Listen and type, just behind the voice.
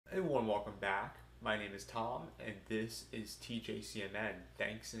Everyone, welcome back. My name is Tom, and this is TJCMN.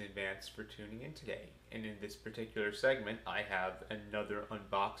 Thanks in advance for tuning in today. And in this particular segment, I have another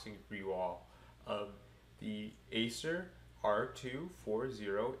unboxing for you all of the Acer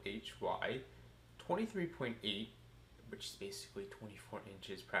R240HY 23.8, which is basically 24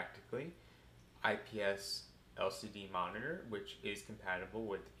 inches practically, IPS LCD monitor, which is compatible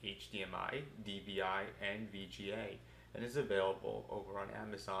with HDMI, DVI, and VGA, and is available over on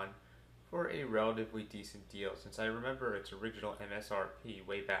Amazon for a relatively decent deal, since I remember its original MSRP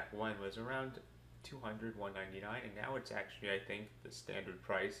way back when was around $200, $199, and now it's actually, I think, the standard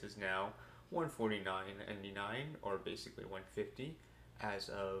price is now $149.99, or basically $150 as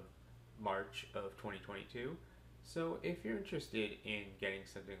of March of 2022. So if you're interested in getting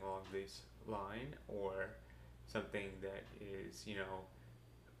something along this line, or something that is,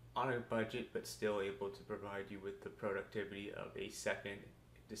 on a budget but still able to provide you with the productivity of a second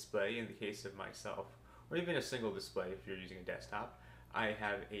display in the case of myself, or even a single display if you're using a desktop, I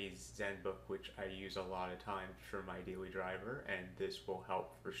have a ZenBook which I use a lot of times for my daily driver, and this will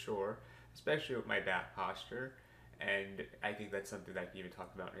help for sure, especially with my back posture. And I think that's something that I can even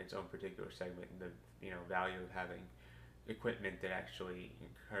talk about in its own particular segment, the value of having equipment that actually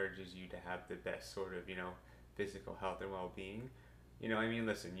encourages you to have the best sort of physical health and well-being.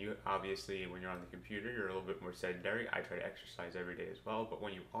 Listen, you obviously, when you're on the computer, you're a little bit more sedentary. I try to exercise every day as well, but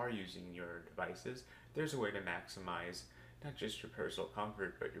when you are using your devices, there's a way to maximize not just your personal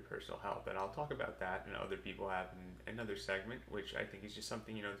comfort, but your personal health. And I'll talk about that, and other people have in another segment, which I think is just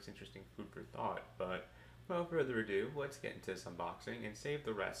something, that's interesting food for thought. But without further ado, let's get into this unboxing and save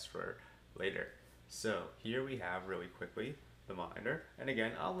the rest for later. So here we have, really quickly, the monitor. And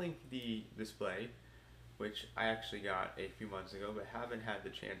again, I'll link the display, which I actually got a few months ago, but haven't had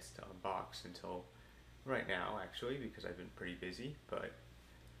the chance to unbox until right now, actually, because I've been pretty busy. But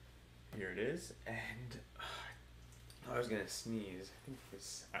here it is, and I was gonna sneeze. I think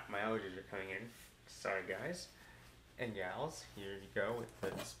my allergies are coming in. Sorry, guys and gals. Here you go with the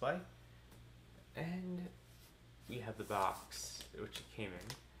display, and we have the box which it came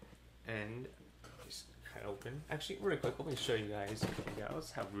in, and just cut open. Actually, really quick, let me show you guys and gals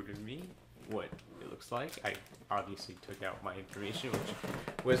how rude of me what it looks like. I obviously took out my information, which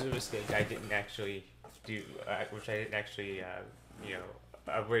was a mistake. I didn't actually do, which I didn't actually,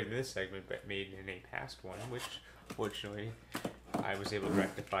 avoid in this segment, but made in a past one, which fortunately I was able to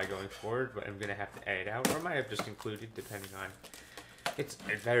rectify going forward. But I'm gonna have to edit out, or I might have just included, depending on. It's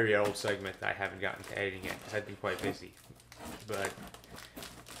a very old segment that I haven't gotten to editing yet because I've been quite busy. But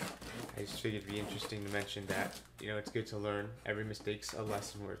I just figured it'd be interesting to mention that it's good to learn. Every mistake's a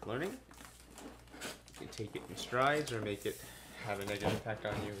lesson worth learning. You can take it in strides or make it have a negative impact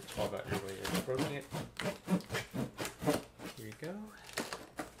on you. It's all about your way of approaching it. Here you go.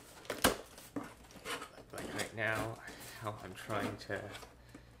 Like right now, how I'm trying to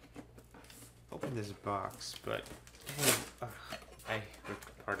open this box, but I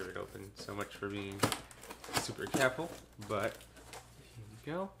ripped part of it open. So much for being super careful. But here we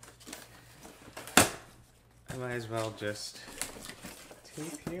go. I might as well just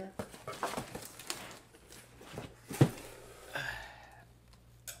tape here.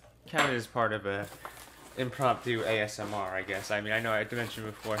 Counted as part of a impromptu ASMR, I guess. I know I mentioned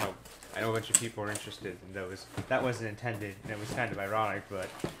before how I know a bunch of people are interested in those. That wasn't intended, and it was kind of ironic, but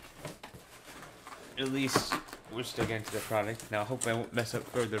at least we're still getting to the product. Now, I hope I won't mess up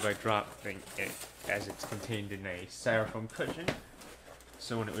further by dropping it, as it's contained in a styrofoam cushion.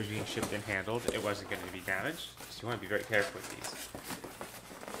 So when it was being shipped and handled, it wasn't going to be damaged. So you want to be very careful with these.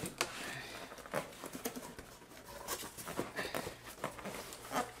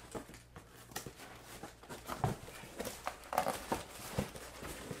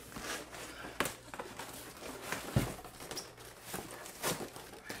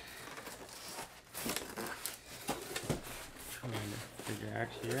 Trying to figure out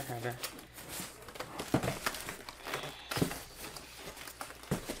here how to.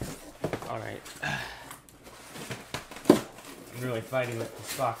 Alright. I'm really fighting with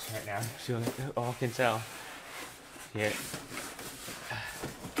this box right now, so all can tell. Here.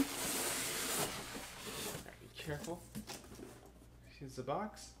 Be careful. Here's the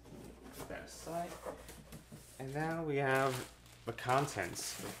box. Put that aside. And now we have the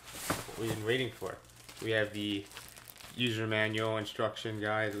contents. What we've been waiting for. We have the user manual, instruction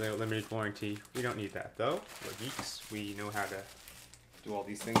guide, limited warranty. We don't need that though. We're geeks. We know how to do all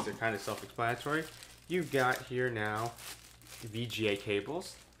these things. They're kind of self-explanatory. You've got here now VGA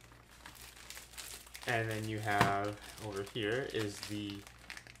cables, and then you have over here is the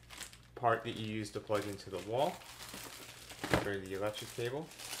part that you use to plug into the wall for the electric cable.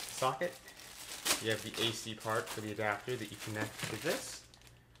 socket. You have the AC part for the adapter that you connect to this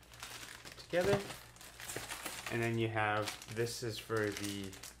together. And then you have, this is for the,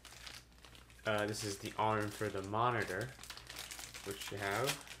 this is the arm for the monitor, which you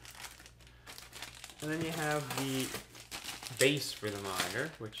have. And then you have the base for the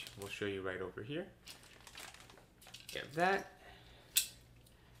monitor, which we'll show you right over here. You have that.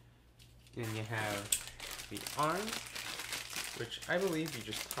 Then you have the arm, which I believe you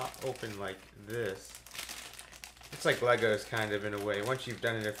just pop open like this. It's like Legos kind of in a way, once you've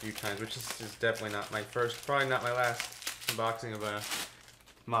done it a few times, which is definitely not my first, probably not my last unboxing of a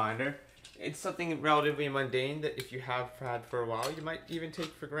monitor. It's something relatively mundane that if you have had for a while, you might even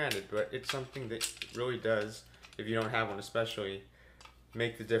take for granted, but it's something that really does, if you don't have one especially,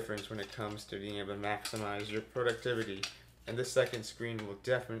 make the difference when it comes to being able to maximize your productivity. And this second screen will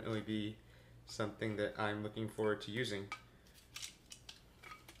definitely be something that I'm looking forward to using.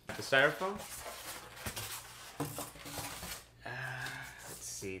 The styrofoam. Let's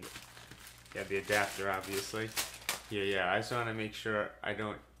see. Yeah, the adapter obviously. Here, yeah, I just want to make sure I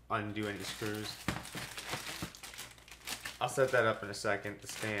don't undo any screws. I'll set that up in a second, the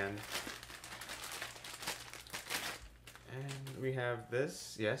stand. And we have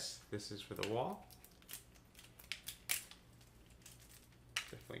this, yes, this is for the wall.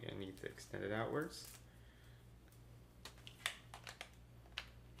 Definitely gonna need to extend it outwards.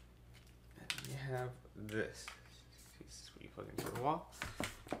 And you have this. This is what you plug into the wall.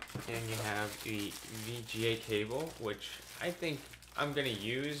 And you have a VGA cable, which I think I'm gonna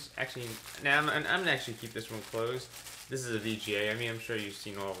use. Actually, now I'm gonna actually keep this one closed. This is a VGA. I mean, I'm sure you've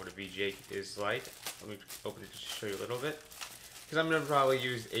seen all what a VGA is like. Let me open it to show you a little bit. Because I'm gonna probably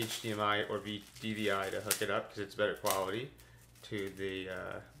use HDMI or DVI to hook it up because it's better quality to the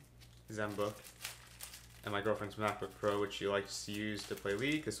ZenBook and my girlfriend's MacBook Pro, which she likes to use to play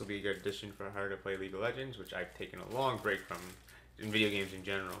League. This will be a good addition for her to play League of Legends, which I've taken a long break from in video games in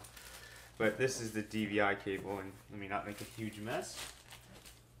general. But this is the DVI cable, and let me not make a huge mess.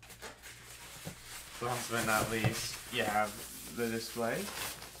 Last but not least, you have the display.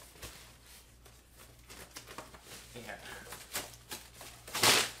 Yeah.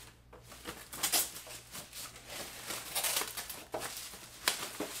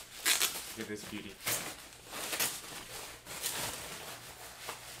 Look at this beauty.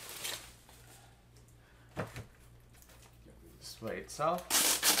 The display itself.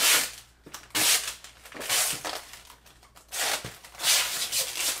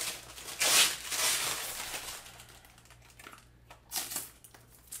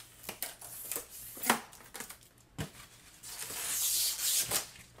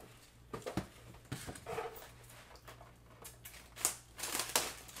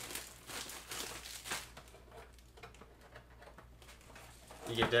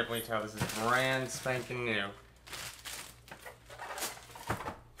 You can definitely tell this is brand spanking new.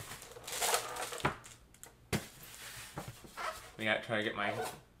 I gotta try to get my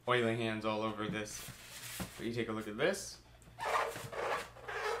oily hands all over this. But you take a look at this.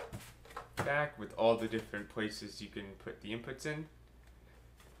 Back with all the different places you can put the inputs in.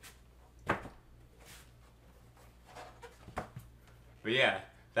 But yeah,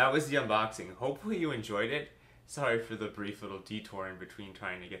 that was the unboxing. Hopefully you enjoyed it. Sorry for the brief little detour in between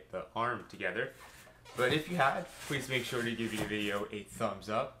trying to get the arm together. But if you had, please make sure to give the video a thumbs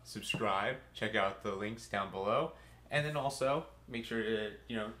up, subscribe, check out the links down below, and then also make sure to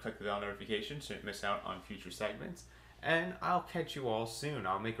click the bell notification so you don't miss out on future segments. And I'll catch you all soon.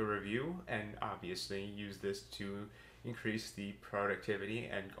 I'll make a review and obviously use this to increase the productivity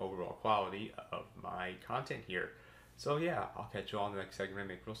and overall quality of my content here. So yeah, I'll catch you all in the next segment I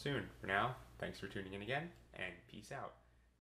make real soon. For now, thanks for tuning in again, and peace out.